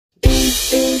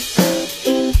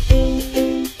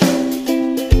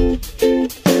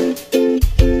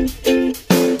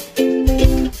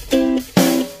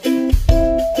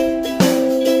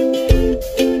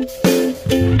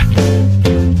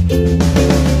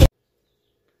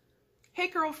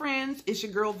curl friends, it's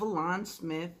your girl Valon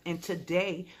Smith, and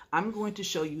today I'm going to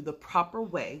show you the proper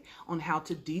way on how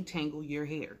to detangle your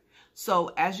hair.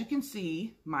 So as you can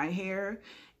see, my hair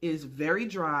is very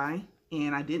dry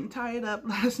and I didn't tie it up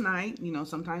last night. You know,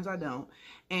 sometimes I don't.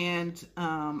 And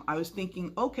I was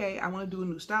thinking, okay, I want to do a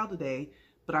new style today,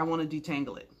 but I want to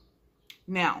detangle it.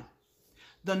 Now,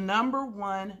 the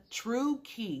 #1 true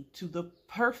key to the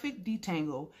perfect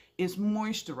detangle is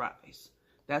moisturize.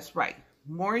 That's right,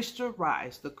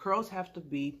 moisturize. The curls have to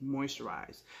be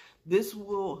moisturized. This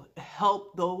will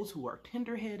help those who are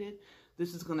tender-headed.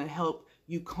 This is going to help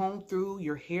you comb through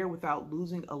your hair without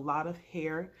losing a lot of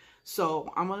hair.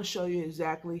 So I'm going to show you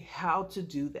exactly how to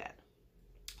do that.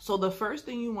 So the first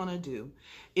thing you want to do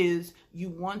is you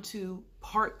want to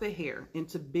part the hair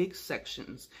into big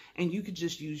sections, and you could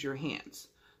just use your hands.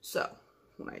 So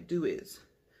what I do is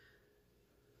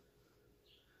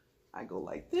I go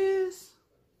like this,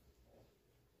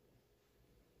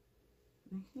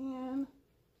 and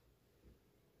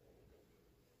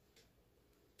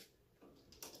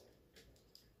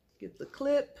get the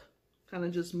clip, kind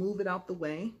of just move it out the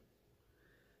way.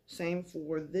 Same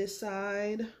for this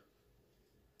side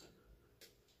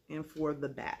and for the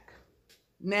back.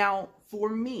 Now for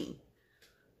me,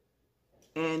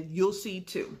 and you'll see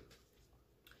too,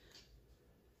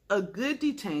 a good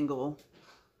detangle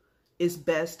is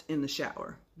best in the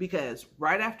shower, because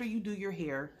right after you do your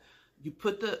hair, you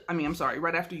put the,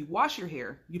 right after you wash your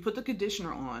hair, you put the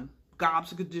conditioner on,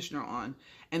 gobs of conditioner on,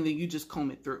 and then you just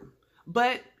comb it through.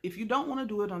 But if you don't want to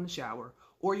do it on the shower,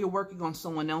 or you're working on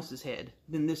someone else's head,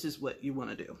 then this is what you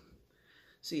want to do.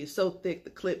 See, it's so thick,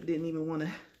 the clip didn't even want to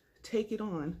take it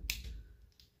on.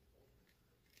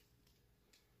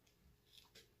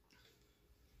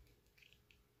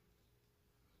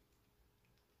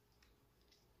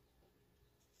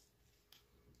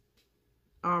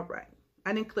 All right,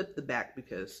 I didn't clip the back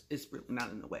because it's really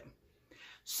not in the way.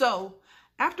 So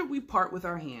after we part with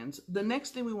our hands, the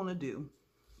next thing we want to do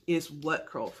is what,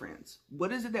 curl friends?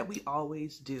 What is it that we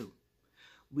always do?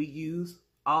 We use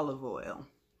olive oil.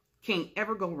 Can't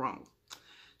ever go wrong.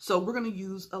 So we're going to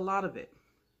use a lot of it.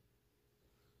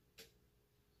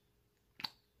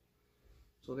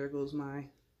 So there goes my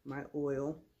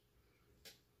oil.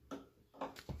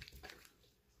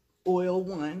 Oil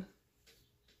 1.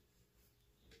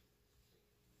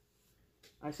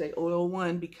 I say oil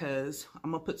 1 because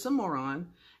I'm going to put some more on.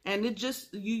 And it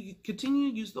just, you continue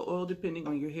to use the oil depending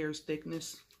on your hair's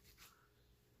thickness.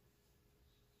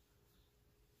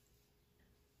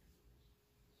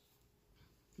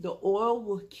 The oil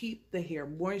will keep the hair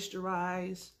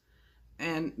moisturized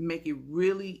and make it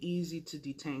really easy to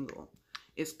detangle.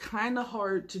 It's kind of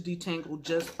hard to detangle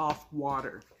just off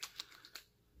water.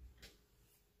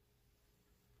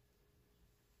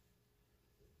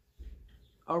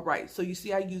 All right, so you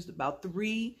see I used about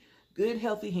 3 good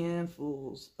healthy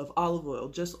handfuls of olive oil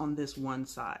just on this one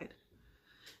side.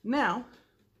 Now,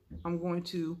 I'm going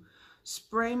to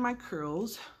spray my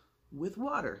curls with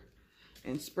water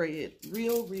and spray it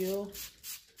really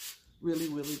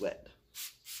wet.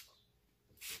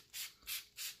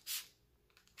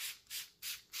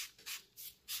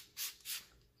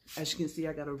 As you can see,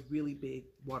 I got a really big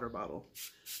water bottle.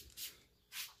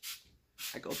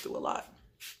 I go through a lot.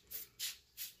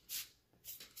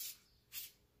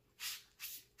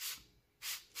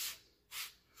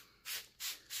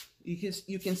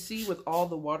 You can see with all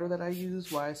the water that I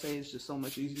use why I say it's just so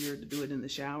much easier to do it in the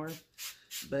shower.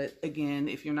 But again,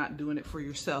 if you're not doing it for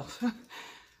yourself,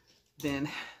 then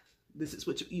this is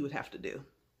what you would have to do.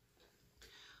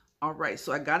 All right,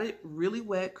 so I got it really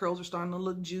wet. Curls are starting to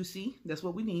look juicy. That's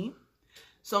what we need.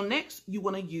 So next, you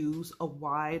want to use a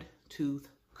wide tooth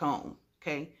comb,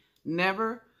 okay?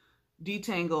 Never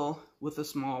detangle with a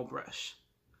small brush,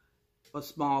 a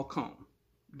small comb.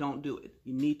 Don't do it.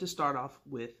 You need to start off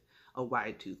with a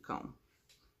wide tooth comb.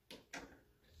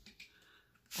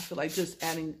 I feel like just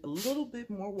adding a little bit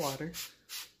more water.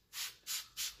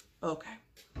 Okay.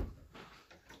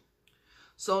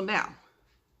 So now,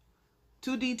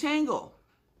 to detangle,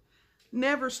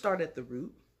 never start at the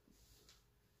root.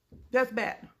 That's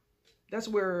bad. That's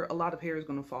where a lot of hair is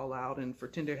going to fall out, and for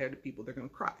tender-headed people, they're going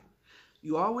to cry.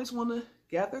 You always want to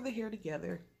gather the hair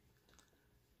together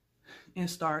and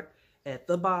start at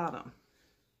the bottom.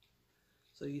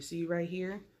 So you see right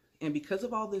here, and because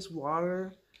of all this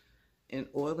water and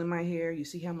oil in my hair, you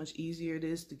see how much easier it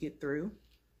is to get through.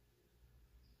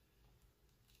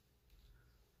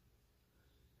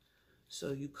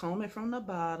 So you comb it from the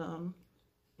bottom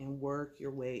and work your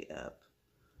way up.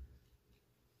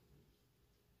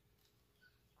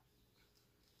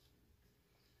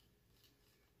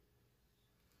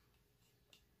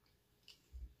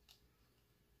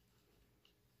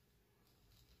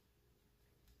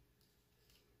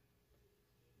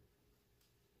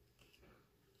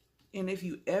 And if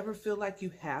you ever feel like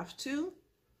you have to,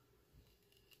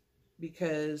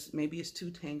 because maybe it's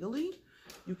too tangly,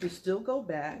 you can still go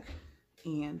back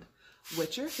and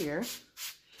wet your hair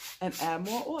and add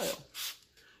more oil.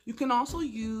 You can also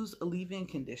use a leave-in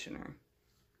conditioner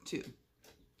too.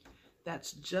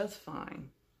 That's just fine.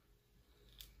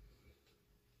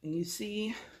 And you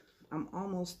see, I'm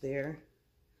almost there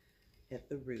at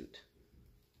the root.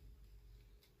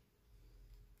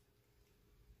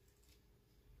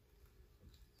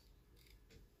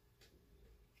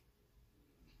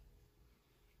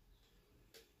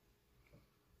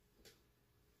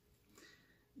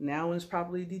 Now when it's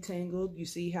properly detangled, you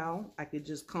see how I could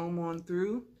just comb on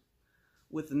through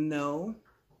with no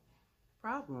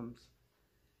problems.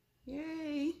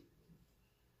 Yay!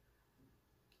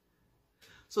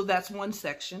 So that's one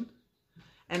section.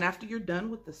 And after you're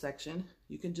done with the section,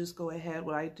 you can just go ahead.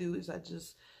 What I do is I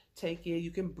just take it,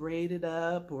 you can braid it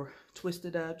up or twist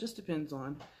it up. Just depends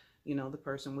on, you know, the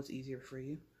person, what's easier for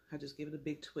you. I just give it a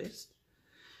big twist.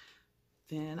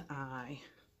 Then I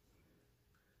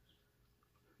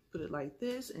put it like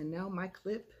this, and now my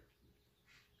clip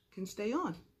can stay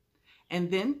on. And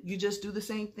then you just do the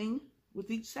same thing with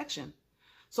each section.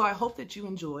 So I hope that you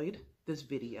enjoyed this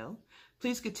video.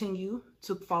 Please continue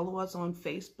to follow us on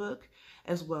Facebook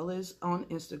as well as on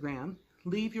Instagram.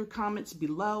 Leave your comments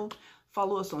below.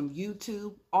 Follow us on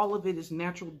YouTube. All of it is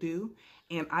Natural Do,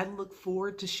 and I look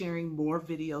forward to sharing more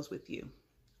videos with you.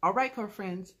 All right,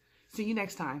 girlfriends. See you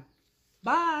next time.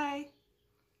 Bye.